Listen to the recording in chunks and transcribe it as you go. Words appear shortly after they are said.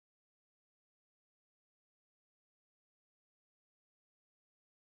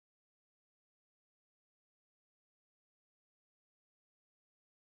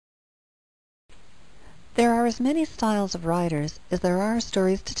There are as many styles of writers as there are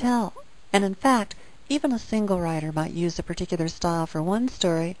stories to tell, and in fact, even a single writer might use a particular style for one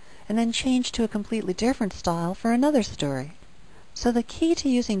story and then change to a completely different style for another story. So the key to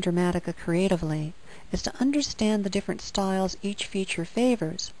using Dramatica creatively is to understand the different styles each feature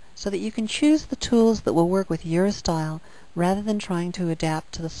favors, so that you can choose the tools that will work with your style rather than trying to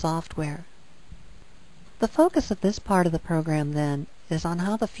adapt to the software. The focus of this part of the program, then, is on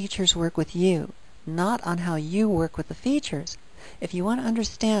how the features work with you, not on how you work with the features. If you want to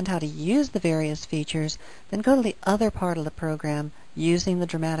understand how to use the various features, then go to the other part of the program, using the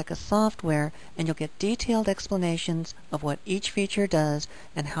Dramatica software, and you'll get detailed explanations of what each feature does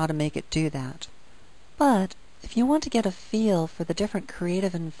and how to make it do that. But if you want to get a feel for the different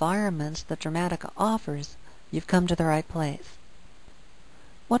creative environments that Dramatica offers, you've come to the right place.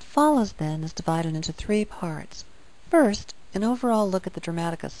 What follows then is divided into three parts. First, an overall look at the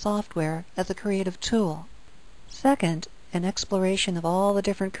Dramatica software as a creative tool. Second, an exploration of all the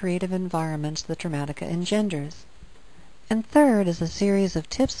different creative environments that Dramatica engenders. And third is a series of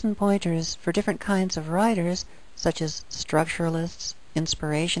tips and pointers for different kinds of writers, such as structuralists,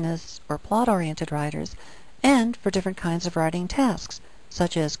 inspirationists, or plot-oriented writers, and for different kinds of writing tasks,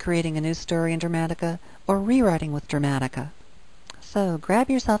 such as creating a new story in Dramatica or rewriting with Dramatica. So grab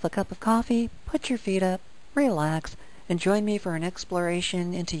yourself a cup of coffee, put your feet up, relax, and join me for an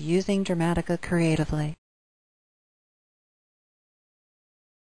exploration into using Dramatica creatively.